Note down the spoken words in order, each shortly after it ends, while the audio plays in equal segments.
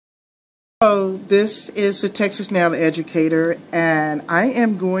So this is the Texas Nail Educator, and I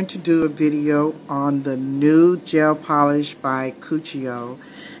am going to do a video on the new gel polish by Cuccio.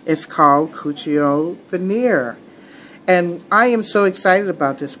 It's called Cuccio Veneer, and I am so excited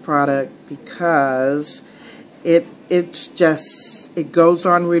about this product because it goes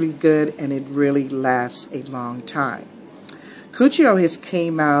on really good and it really lasts a long time. Cuccio has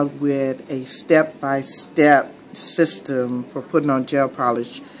came out with a step-by-step system for putting on gel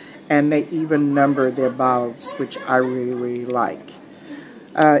polish, and they even number their bottles, which I really like.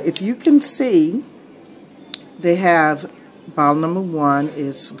 If you can see, they have bottle number 1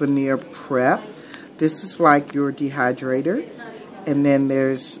 is Veneer Prep. This is like your dehydrator. And then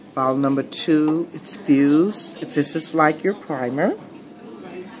there's bottle number 2, it's Fuse. This is like your primer.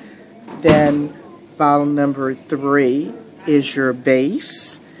 Then bottle number 3 is your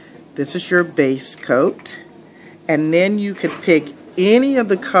base. This is your base coat. And then you could pick any of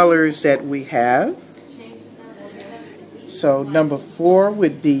the colors that we have. So number 4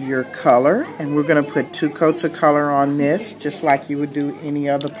 would be your color, and we're going to put 2 coats of color on this, just like you would do any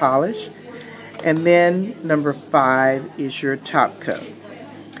other polish. And then number 5 is your top coat.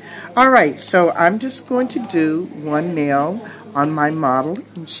 Alright, so I'm just going to do one nail on my model,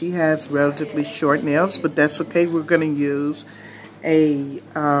 and she has relatively short nails, but that's okay. We're going to use a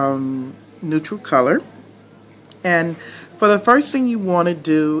neutral color. And for the first thing you want to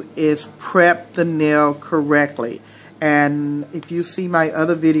do is prep the nail correctly. And if you see my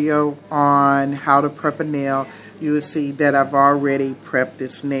other video on how to prep a nail, you will see that I've already prepped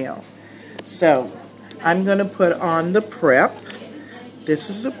this nail. So I'm going to put on the prep.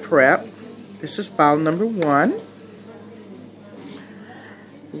 This is the prep. This is bottle number 1.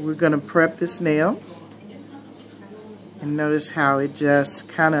 We're going to prep this nail. And notice how it just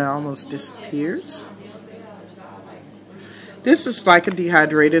kind of almost disappears. This is like a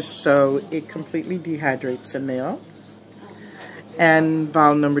dehydrator, so it completely dehydrates the nail. And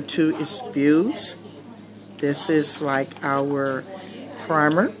bottle number 2 is Fuse. This is like our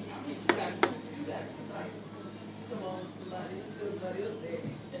primer.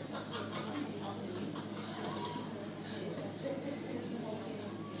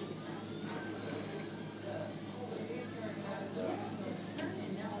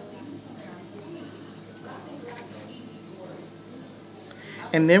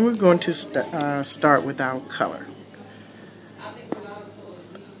 And then we're going to start with our color.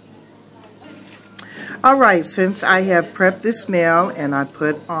 Alright, since I have prepped this nail and I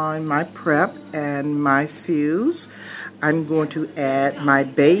put on my prep and my fuse, I'm going to add my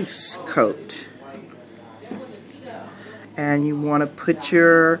base coat. And you want to put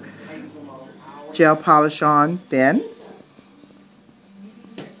your gel polish on thin.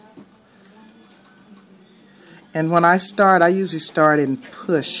 And when I start, I usually start and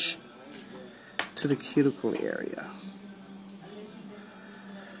push to the cuticle area.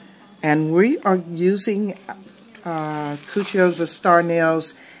 And we are using Cuccio's Star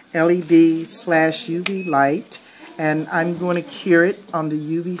Nails LED/UV light. And I'm going to cure it on the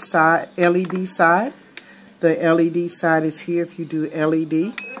UV side, LED side. The LED side is here if you do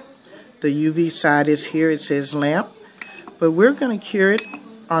LED. The UV side is here, it says lamp. But we're going to cure it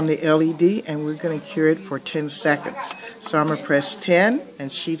on the LED, and we're going to cure it for 10 seconds. So I'm going to press 10,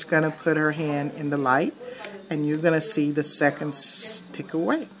 and she's going to put her hand in the light, and you're going to see the seconds tick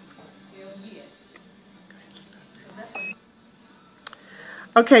away.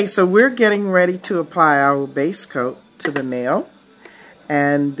 Okay, so we're getting ready to apply our base coat to the nail,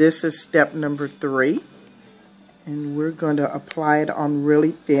 and this is step number 3, and we're going to apply it on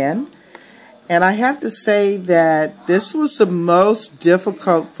really thin. And I have to say that this was the most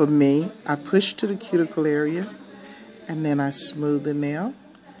difficult for me. I pushed to the cuticle area, and then I smooth the nail.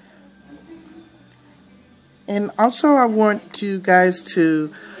 And also I want you guys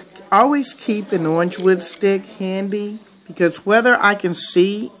to always keep an orange wood stick handy, because whether I can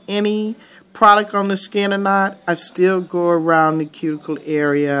see any product on the skin or not, I still go around the cuticle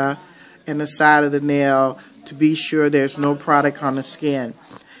area and the side of the nail to be sure there's no product on the skin.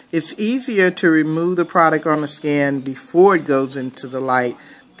 It's easier to remove the product on the skin before it goes into the light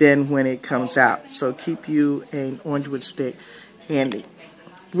than when it comes out. So keep you an orange wood stick handy.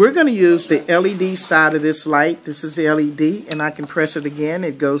 We're going to use the LED side of this light. This is LED, and I can press it again.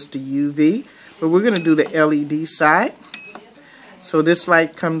 It goes to UV. But we're going to do the LED side. So this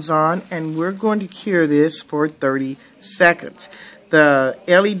light comes on, and we're going to cure this for 30 seconds. The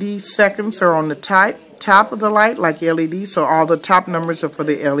LED seconds are on the top of the light, like LED, so all the top numbers are for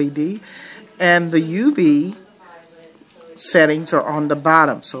the LED, and the UV settings are on the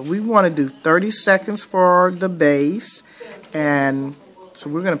bottom. So we want to do 30 seconds for the base and So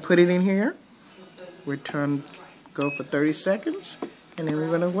we're going to put it in here. We're going to go for 30 seconds, and then we're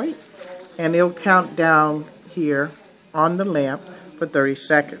going to wait. And it'll count down here on the lamp for 30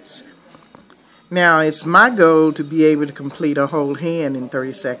 seconds. Now, it's my goal to be able to complete a whole hand in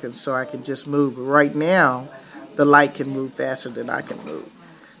 30 seconds so I can just move. But right now, the light can move faster than I can move.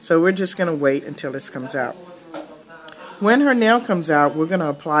 So we're just going to wait until this comes out. When her nail comes out, we're going to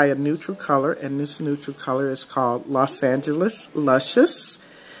apply a neutral color, and this neutral color is called Los Angeles Luscious.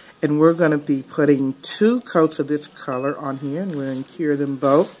 And we're going to be putting 2 coats of this color on here, and we're going to cure them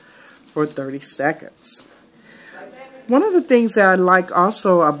both for 30 seconds. One of the things that I like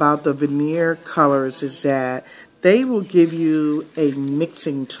also about the veneer colors is that they will give you a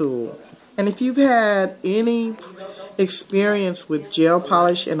mixing tool. And if you've had any experience with gel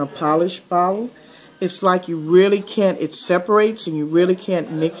polish in a polish bottle, it's like you really can't, it separates and you really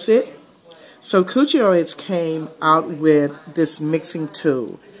can't mix it. So Cuccio has came out with this mixing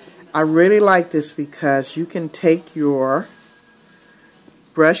tool. I really like this because you can take your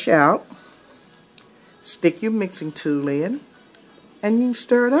brush out, stick your mixing tool in, and you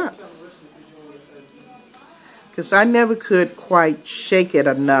stir it up. Because I never could quite shake it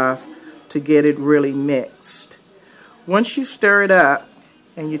enough to get it really mixed. Once you stir it up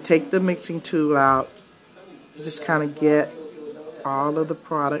and you take the mixing tool out, you just kind of get all of the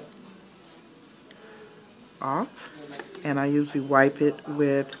product off. And I usually wipe it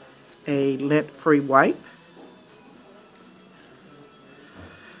with a lint-free wipe.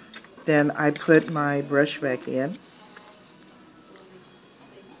 Then I put my brush back in,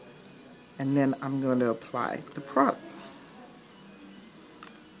 and then I'm going to apply the product.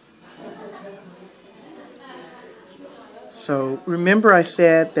 So remember I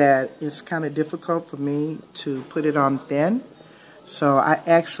said that it's kind of difficult for me to put it on thin, so I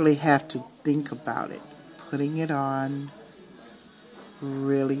actually have to think about it, putting it on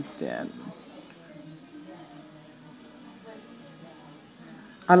really thin.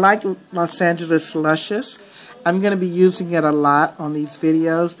 I like Los Angeles Luscious. I'm going to be using it a lot on these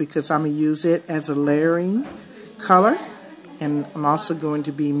videos because I'm going to use it as a layering color, and I'm also going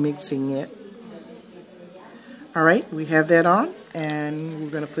to be mixing it. Alright, we have that on, and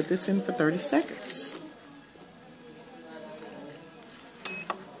we're going to put this in for 30 seconds.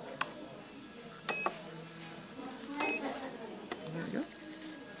 There we go.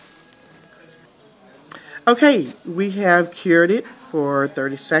 Okay, we have cured it for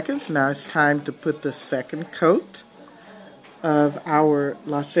 30 seconds. Now it's time to put the second coat of our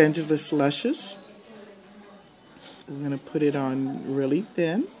Los Angeles Luscious. We're going to put it on really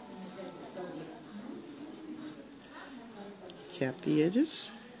thin. Cap the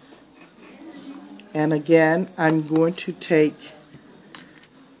edges. And again, I'm going to take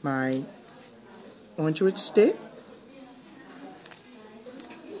my orange wood stick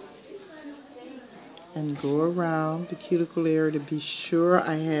and go around the cuticle area to be sure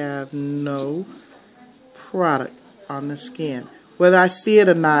I have no product on the skin. Whether I see it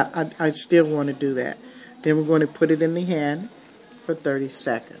or not, I still want to do that. Then we're going to put it in the hand for 30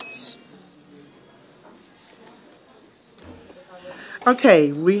 seconds.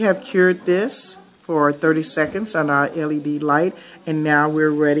 Okay, we have cured this for 30 seconds on our LED light, and now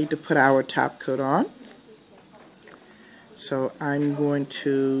we're ready to put our top coat on. So I'm going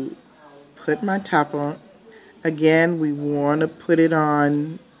to put my top on. Again, we want to put it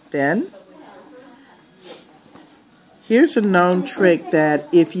on thin. Here's a known trick that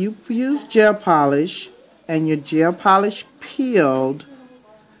if you use gel polish and your gel polish peeled,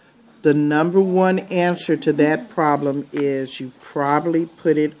 the #1 answer to that problem is you probably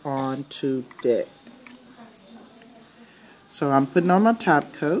put it on too thick. So I'm putting on my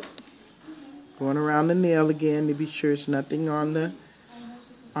top coat, going around the nail again to be sure there's nothing on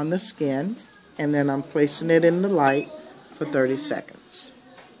the skin, and then I'm placing it in the light for 30 seconds.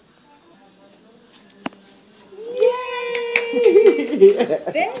 Yay!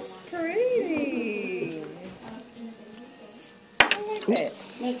 That's pretty. I like that.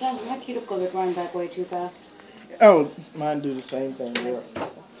 My cuticle is going back way too fast. Oh, mine do the same thing. Girl.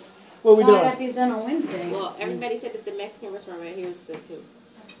 What are we doing? I got these done on Wednesday. Well, everybody said that the Mexican restaurant right here is good too.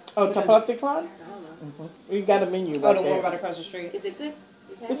 Oh, Tapalate Clan? I don't know. We got a menu Oh, right the one there. right across the street. Is it good?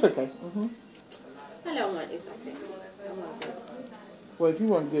 It's okay. I don't want it's okay. I want good. Well, if you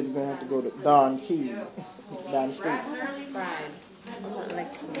want good, you're going to have to go to Don Key down the street. Fried. I want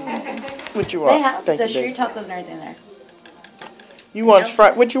like What you want? They have Thank the you, street babe. tacos and everything there. You want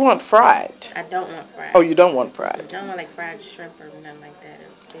fried? What you want fried? I don't want fried. Oh, you don't want fried. I don't want like fried shrimp or nothing like that.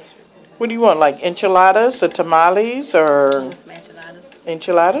 Or fish or What do you want? Like enchiladas or tamales or some enchiladas.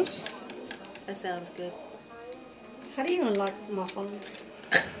 enchiladas? That sounds good. How do you unlock my phone?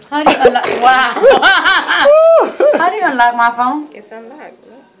 How do you unlock? Wow. How do you unlock my phone? It's unlocked.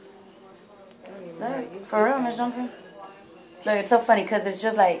 Look. Look, for real, Miss Johnson. Look, it's so funny because it's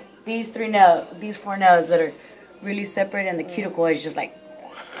just like these four nails that are really separate, and the cuticle is just like.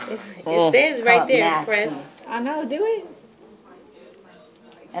 It says right there, nasty. press. I know, do it.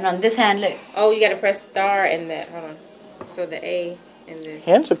 And on this hand, look. Oh, you gotta press star and that. Hold on. So the A and the.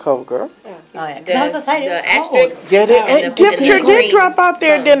 Hands are cold, girl. Oh yeah. The, I was excited. the It's cold. asterisk. Get it? And the It green. did drop out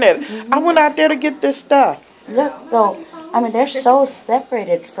there, didn't it? I went out there to get this stuff. Look, though. I mean, they're so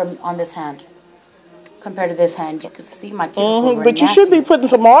separated from on this hand compared to this hand. You can see my cuticle. But you should be putting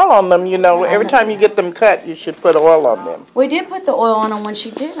some oil on them, you know. Every time you get them cut, you should put oil on them. We did put the oil on them when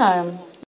she did